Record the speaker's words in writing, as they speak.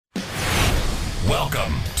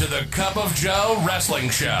Welcome to the Cup of Joe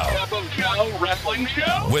Wrestling Show. Cup of Joe Wrestling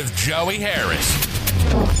Show? With Joey Harris.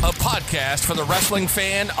 A podcast for the wrestling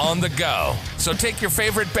fan on the go. So take your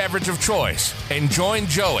favorite beverage of choice and join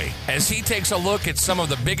Joey as he takes a look at some of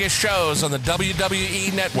the biggest shows on the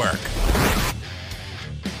WWE Network.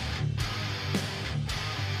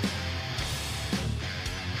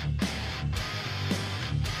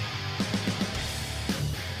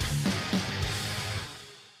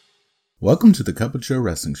 Welcome to the Cup of Joe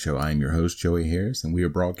Wrestling Show. I am your host, Joey Harris, and we are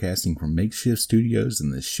broadcasting from makeshift studios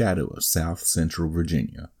in the shadow of South Central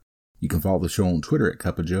Virginia. You can follow the show on Twitter at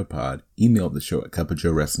Cup of Joe Pod, email the show at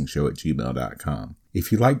cupofjoewrestlingshow@gmail.com.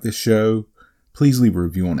 If you like this show, please leave a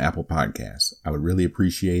review on Apple Podcasts. I would really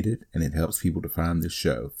appreciate it, and it helps people to find this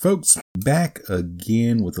show. Folks, back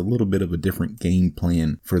again with a little bit of a different game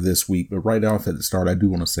plan for this week, but right off at the start, I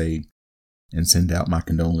do want to say and send out my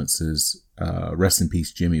condolences. Rest in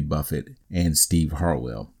peace, Jimmy Buffett and Steve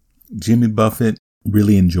Harwell. Jimmy Buffett,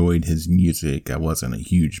 really enjoyed his music. I wasn't a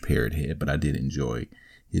huge Parrot head, but I did enjoy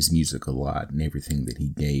his music a lot and everything that he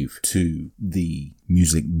gave to the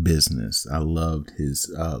music business. I loved his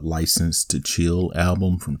License to Chill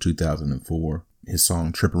album from 2004. His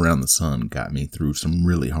song Trip Around the Sun got me through some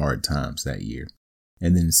really hard times that year.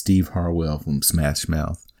 And then Steve Harwell from Smash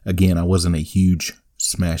Mouth. Again, I wasn't a huge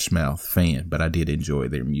Smash Mouth fan, but I did enjoy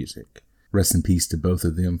their music. Rest in peace to both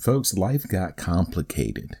of them. Folks, life got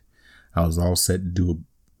complicated. I was all set to do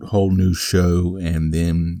a whole new show, and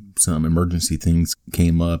then some emergency things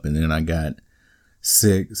came up, and then I got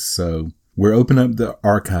sick. So we're opening up the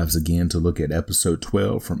archives again to look at episode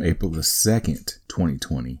 12 from April the 2nd,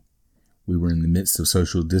 2020. We were in the midst of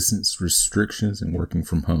social distance restrictions and working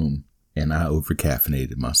from home, and I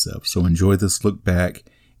over-caffeinated myself. So enjoy this look back,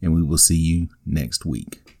 and we will see you next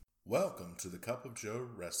week. Welcome to the Cup of Joe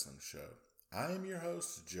Wrestling Show. I am your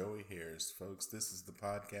host, Joey Harris. Folks, this is the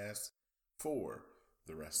podcast for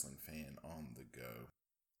the wrestling fan on the go.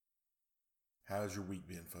 How's your week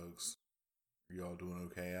been, folks? Are you all doing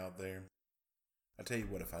okay out there? I tell you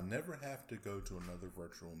what, if I never have to go to another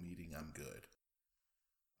virtual meeting, I'm good.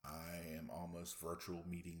 I am almost virtual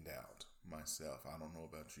meetinged out myself. I don't know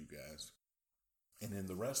about you guys. And in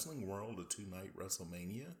the wrestling world, a 2-night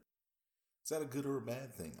WrestleMania, is that a good or a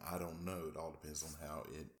bad thing? I don't know. It all depends on how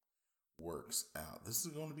it works out. This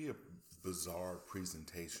is going to be a bizarre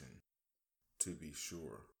presentation, to be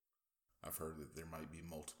sure. I've heard that there might be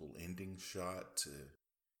multiple endings shot to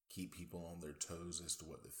keep people on their toes as to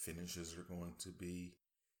what the finishes are going to be.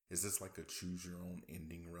 Is this like a choose your own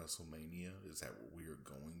ending WrestleMania? Is that what we are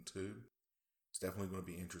going to? It's definitely going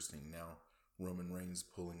to be interesting. Now, Roman Reigns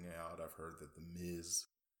pulling out. I've heard that The Miz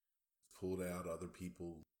pulled out. Other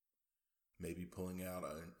people maybe pulling out.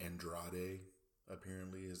 Andrade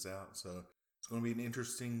apparently is out. So it's going to be an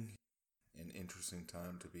interesting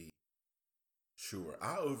time to be sure.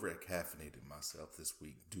 I over-caffeinated myself this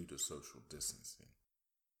week due to social distancing.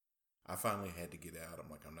 I finally had to get out. I'm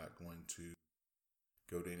like, I'm not going to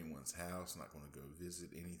go to anyone's house. I'm not going to go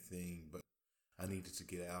visit anything. But I needed to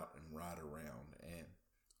get out and ride around. And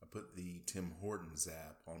I put the Tim Hortons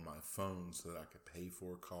app on my phone so that I could pay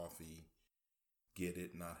for coffee, get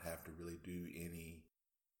it, not have to really do any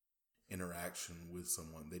interaction with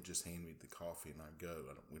someone. They just hand me the coffee and I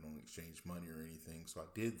go. We don't exchange money or anything. So I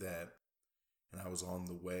did that, and I was on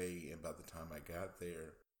the way, and by the time I got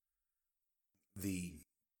there, the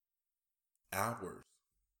hours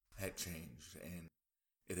had changed, and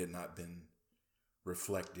it had not been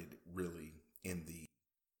reflected really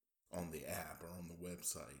on the app or on the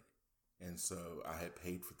website. And so I had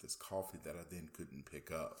paid for this coffee that I then couldn't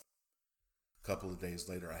pick up. A couple of days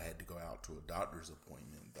later, I had to go out to a doctor's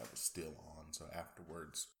appointment that was still on. So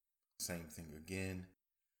afterwards, same thing again.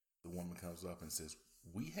 The woman comes up and says,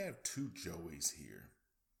 "We have 2 Joeys here.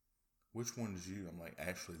 Which one is you?" I'm like,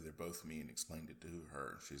 "Actually, they're both me," and explained it to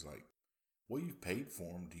her. She's like, "Well, you've paid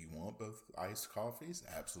for them. Do you want both iced coffees?"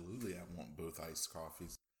 "Absolutely, I want both iced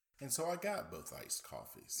coffees." And so I got both iced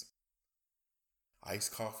coffees.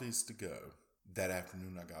 Iced coffees to go. That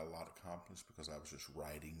afternoon, I got a lot accomplished because I was just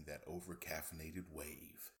riding that over-caffeinated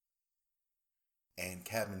wave. And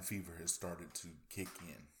cabin fever has started to kick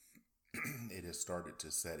in. It has started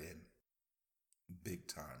to set in big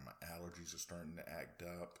time. My allergies are starting to act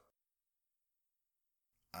up.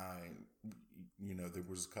 There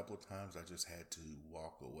was a couple of times I just had to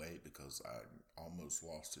walk away because I almost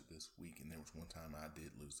lost it this week. And there was one time I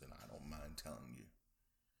did lose it. I don't mind telling you.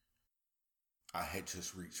 I had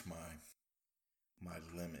just reached my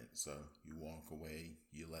limit. So you walk away,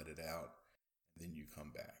 you let it out, and then you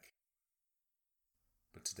come back.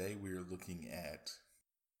 But today we are looking at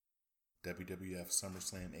WWF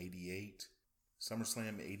SummerSlam 88,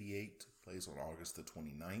 SummerSlam 88 took place on August the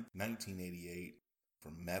 29th, 1988,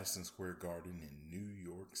 from Madison Square Garden in New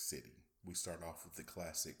York City. We start off with the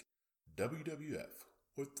classic WWF,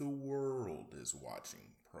 What the World is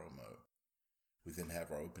Watching promo. We then have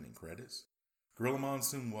our opening credits. Gorilla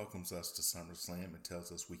Monsoon welcomes us to SummerSlam and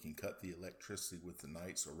tells us we can cut the electricity with the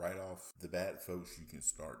night, so right off the bat, folks, you can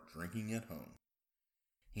start drinking at home.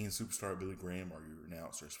 He and Superstar Billy Graham are your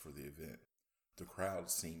announcers for the event. The crowd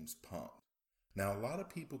seems pumped. Now, a lot of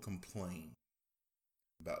people complain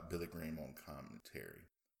about Billy Graham on commentary,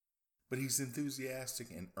 but he's enthusiastic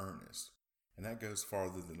and earnest, and that goes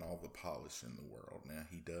farther than all the polish in the world. Now,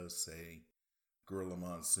 he does say Gorilla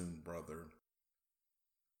Monsoon brother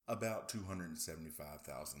about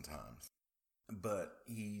 275,000 times, but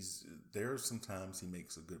there are some times he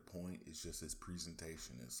makes a good point. It's just his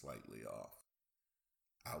presentation is slightly off.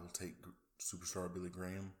 I will take Superstar Billy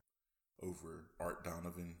Graham over Art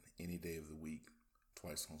Donovan any day of the week,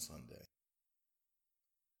 twice on Sunday.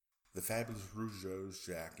 The Fabulous Rougeaus,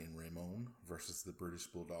 Jack and Ramon, versus the British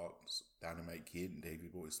Bulldogs, Dynamite Kid and Davey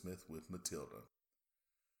Boy Smith with Matilda.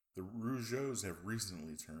 The Rougeaus have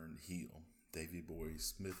recently turned heel. Davey Boy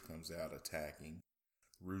Smith comes out attacking.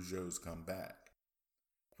 The Rougeaus come back.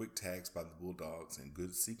 Quick tags by the Bulldogs and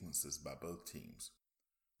good sequences by both teams.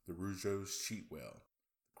 The Rougeaus cheat well.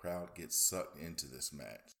 The crowd gets sucked into this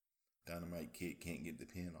match. Dynamite Kid can't get the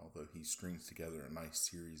pin, although he strings together a nice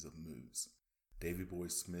series of moves. Davey Boy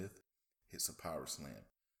Smith hits a power slam,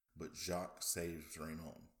 but Jacques saves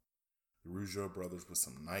Ramon. The Rougeau brothers with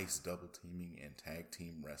some nice double teaming and tag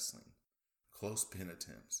team wrestling. Close pin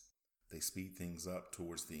attempts. They speed things up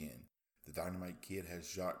towards the end. The Dynamite Kid has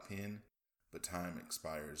Jacques pinned, but time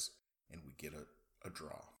expires and we get a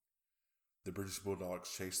draw. The British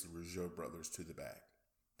Bulldogs chase the Rougeau brothers to the back.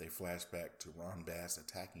 They flash back to Ron Bass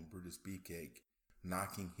attacking Brutus Beefcake,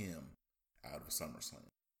 knocking him out of SummerSlam.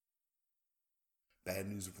 Bad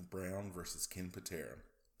News Brown versus Ken Patera.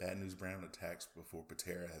 Bad News Brown attacks before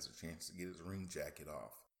Patera has a chance to get his ring jacket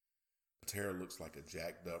off. Patera looks like a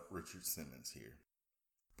jacked up Richard Simmons here.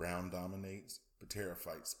 Brown dominates. Patera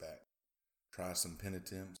fights back. Tries some pin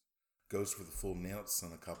attempts. Goes for the full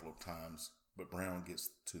Nelson a couple of times, but Brown gets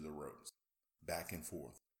to the ropes. Back and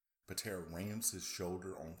forth. Patera rams his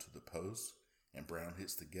shoulder onto the post, and Brown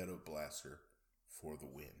hits the Ghetto Blaster for the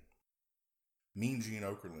win. Mean Gene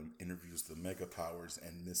Okerlund interviews the Mega Powers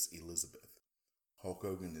and Miss Elizabeth. Hulk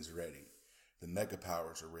Hogan is ready. The Mega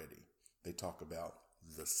Powers are ready. They talk about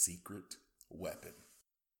the secret weapon.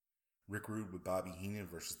 Rick Rude with Bobby Heenan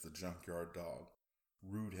versus the Junkyard Dog.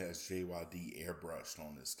 Rude has JYD airbrushed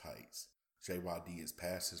on his tights. JYD is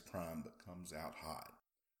past his prime but comes out hot.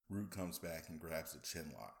 Rude comes back and grabs the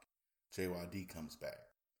chin lock. JYD comes back.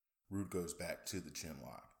 Rude goes back to the chin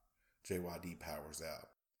lock. JYD powers out.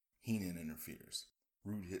 Heenan interferes.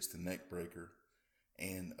 Rude hits the neck breaker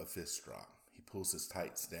and a fist drop. He pulls his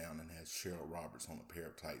tights down and has Cheryl Roberts on a pair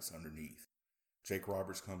of tights underneath. Jake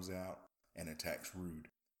Roberts comes out and attacks Rude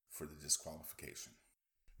for the disqualification.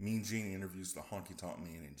 Mean Gene interviews the Honky Tonk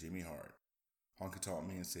Man and Jimmy Hart. Honky Tonk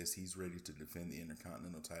Man says he's ready to defend the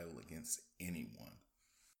Intercontinental title against anyone.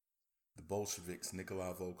 The Bolsheviks,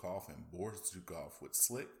 Nikolai Volkov and Boris Zukov with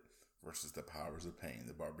Slick versus the Powers of Pain,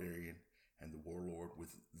 the Barbarian and the Warlord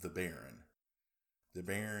with the Baron. The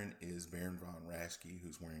Baron is Baron von Raschke,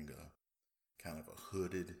 who's wearing a kind of a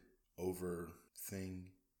hooded over thing.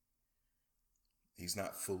 He's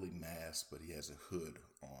not fully masked, but he has a hood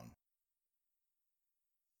on.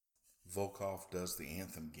 Volkov does the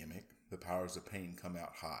anthem gimmick. The Powers of Pain come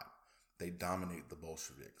out hot. They dominate the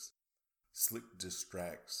Bolsheviks. Slick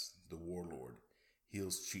distracts the Warlord.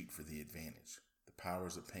 Heels cheat for the advantage. The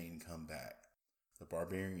Powers of Pain come back. The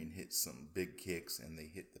Barbarian hits some big kicks and they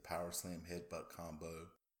hit the Power Slam headbutt combo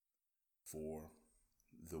for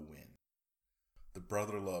the win. The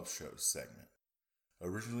Brother Love Show segment.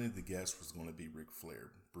 Originally, the guest was going to be Ric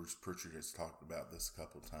Flair. Bruce Pritchard has talked about this a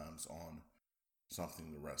couple of times on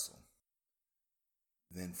Something to Wrestle.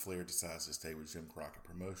 Then Flair decides to stay with Jim Crockett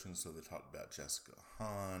Promotions, so they talked about Jessica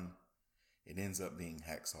Hahn. It ends up being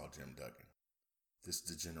Hacksaw Jim Duggan. This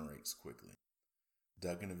degenerates quickly.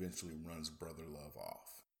 Duggan eventually runs Brother Love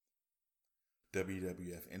off.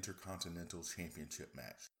 WWF Intercontinental Championship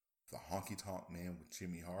match. The Honky Tonk Man with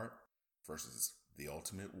Jimmy Hart versus the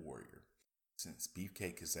Ultimate Warrior. Since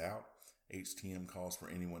Beefcake is out, HTM calls for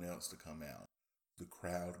anyone else to come out. The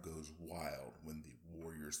crowd goes wild when the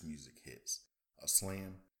Warrior's music hits. A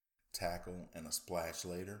slam, tackle, and a splash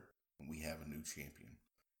later, and we have a new champion.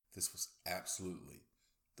 This was absolutely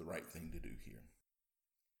the right thing to do here.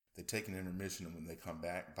 They take an intermission, and when they come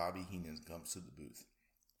back, Bobby Heenan comes to the booth.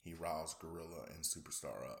 He riles Gorilla and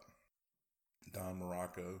Superstar up. Don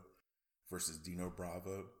Morocco versus Dino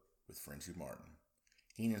Bravo with Frenchie Martin.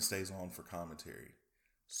 Heenan stays on for commentary.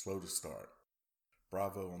 Slow to start.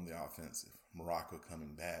 Bravo on the offensive. Morocco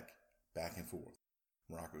coming back and forth.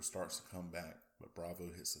 Morocco starts to come back, but Bravo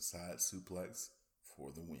hits a side suplex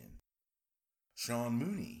for the win. Sean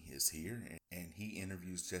Mooney is here, and he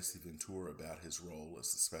interviews Jesse Ventura about his role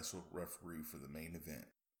as the special referee for the main event.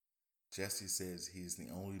 Jesse says he is the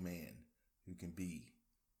only man who can be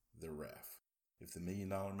the ref. If the $1 Million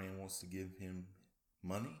Man wants to give him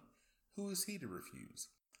money, who is he to refuse?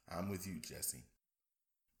 I'm with you, Jesse.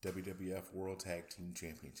 WWF World Tag Team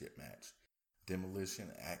Championship match.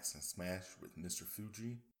 Demolition, Axe, and Smash with Mr.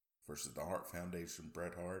 Fuji versus the Hart Foundation,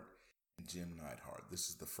 Bret Hart, and Jim Neidhart. This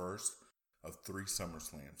is the first of 3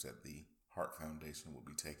 SummerSlams that the Hart Foundation will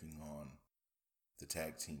be taking on the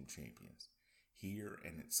tag team champions. Here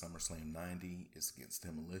and at SummerSlam 90, it's against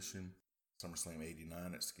Demolition. SummerSlam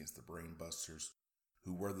 89, it's against the Brainbusters,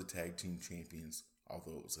 who were the tag team champions,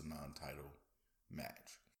 although it was a non-title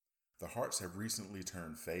match. The Harts have recently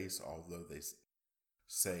turned face, although they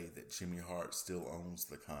say that Jimmy Hart still owns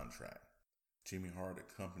the contract. Jimmy Hart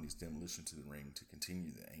accompanies Demolition to the ring to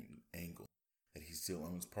continue the angle that he still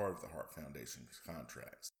owns part of the Hart Foundation's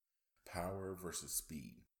contracts. Power versus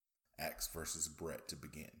Speed. Axe versus Bret to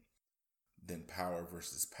begin. Then Power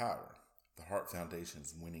versus Power. The Hart Foundation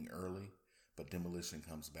is winning early, but Demolition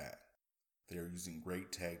comes back. They are using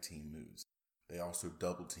great tag team moves. They also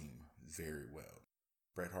double team very well.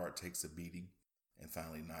 Bret Hart takes a beating, and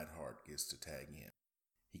finally Neidhart gets to tag in.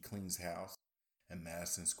 He cleans house, and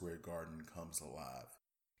Madison Square Garden comes alive.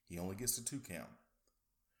 He only gets a 2 count.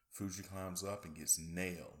 Fuji climbs up and gets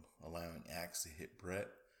nailed, allowing Axe to hit Bret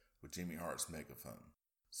with Jimmy Hart's megaphone.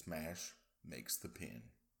 Smash makes the pin.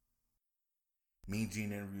 Mean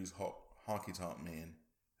Gene interviews Honky Tonk Man,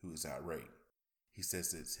 who is irate. He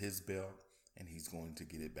says it's his belt and he's going to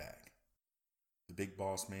get it back. The Big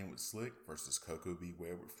Boss Man with Slick versus Coco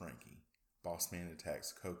Beware with Frankie. Boss Man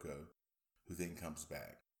attacks Coco, who then comes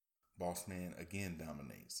back. Boss Man again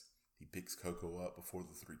dominates. He picks Coco up before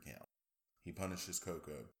the 3 count. He punishes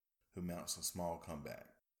Coco, who mounts a small comeback.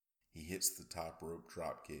 He hits the top rope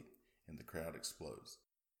dropkick and the crowd explodes.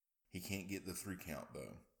 He can't get the 3 count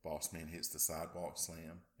though. Boss Man hits the sidewalk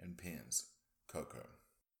slam and pins Coco.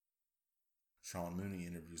 Sean Mooney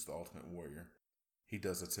interviews the Ultimate Warrior. He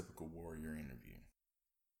does a typical Warrior interview.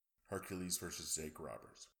 Hercules versus Jake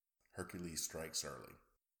Roberts. Hercules strikes early.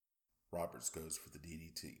 Roberts goes for the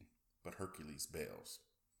DDT, but Hercules bails.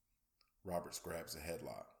 Roberts grabs a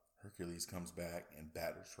headlock. Hercules comes back and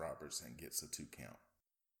batters Roberts and gets a 2 count.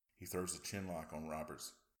 He throws a chin lock on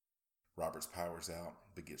Roberts. Roberts powers out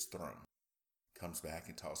but gets thrown. Comes back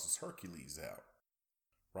and tosses Hercules out.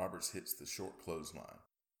 Roberts hits the short clothesline.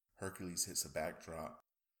 Hercules hits a backdrop.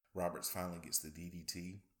 Roberts finally gets the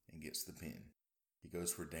DDT and gets the pin. He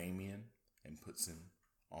goes for Damien and puts him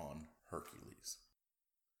on Hercules.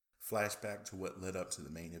 Flashback to what led up to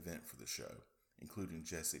the main event for the show, including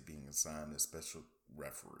Jesse being assigned as special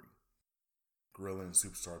referee. Gorilla and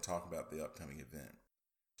Superstar talk about the upcoming event.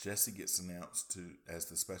 Jesse gets announced as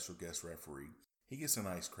the special guest referee. He gets a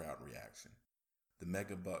nice crowd reaction. The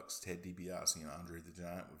Mega Bucks, Ted DiBiase and Andre the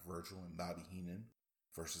Giant with Virgil and Bobby Heenan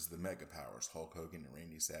versus the Mega Powers, Hulk Hogan and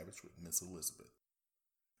Randy Savage with Miss Elizabeth.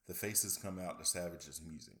 The faces come out to Savage's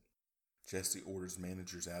music. Jesse orders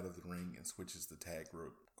managers out of the ring and switches the tag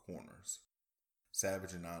rope corners.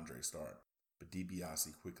 Savage and Andre start, but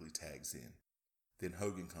DiBiase quickly tags in. Then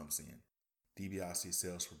Hogan comes in. DiBiase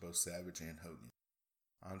sells for both Savage and Hogan.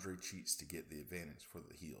 Andre cheats to get the advantage for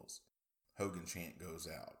the heels. Hogan chant goes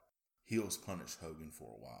out. Heels punish Hogan for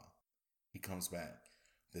a while. He comes back,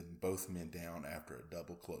 then both men down after a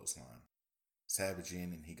double clothesline. Savage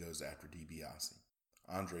in and he goes after DiBiase.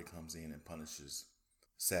 Andre comes in and punishes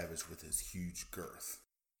Savage with his huge girth.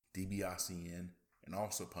 DiBiase in and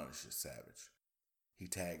also punishes Savage. He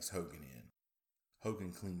tags Hogan in.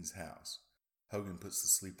 Hogan cleans house. Hogan puts the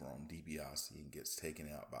sleeper on DiBiase and gets taken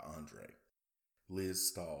out by Andre. Liz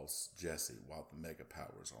stalls Jesse while the Mega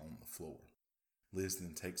Powers are on the floor. Liz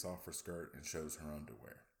then takes off her skirt and shows her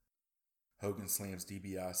underwear. Hogan slams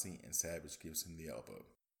DiBiase and Savage gives him the elbow.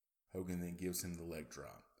 Hogan then gives him the leg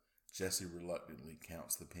drop. Jesse reluctantly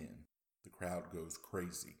counts the pin. The crowd goes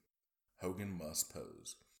crazy. Hogan must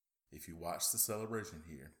pose. If you watch the celebration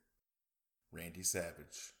here, Randy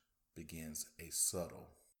Savage begins a subtle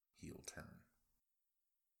heel turn.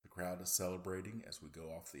 The crowd is celebrating as we go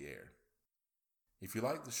off the air. If you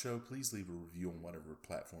like the show, please leave a review on whatever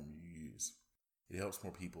platform you use. It helps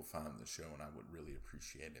more people find the show and I would really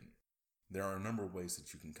appreciate it. There are a number of ways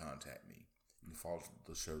that you can contact me. You can follow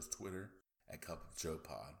the show's Twitter at Cup of Joe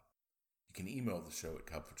Pod. You can email the show at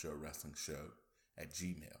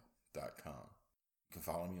cupofjoewrestlingshow@gmail.com. You can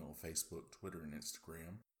follow me on Facebook, Twitter, and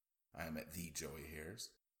Instagram. I am at the Joey Harris.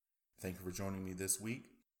 Thank you for joining me this week.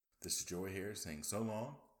 This is Joey Harris saying so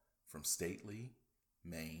long from Stately,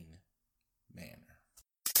 Maine Manor.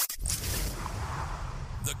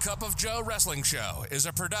 The Cup of Joe Wrestling Show is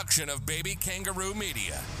a production of Baby Kangaroo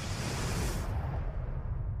Media.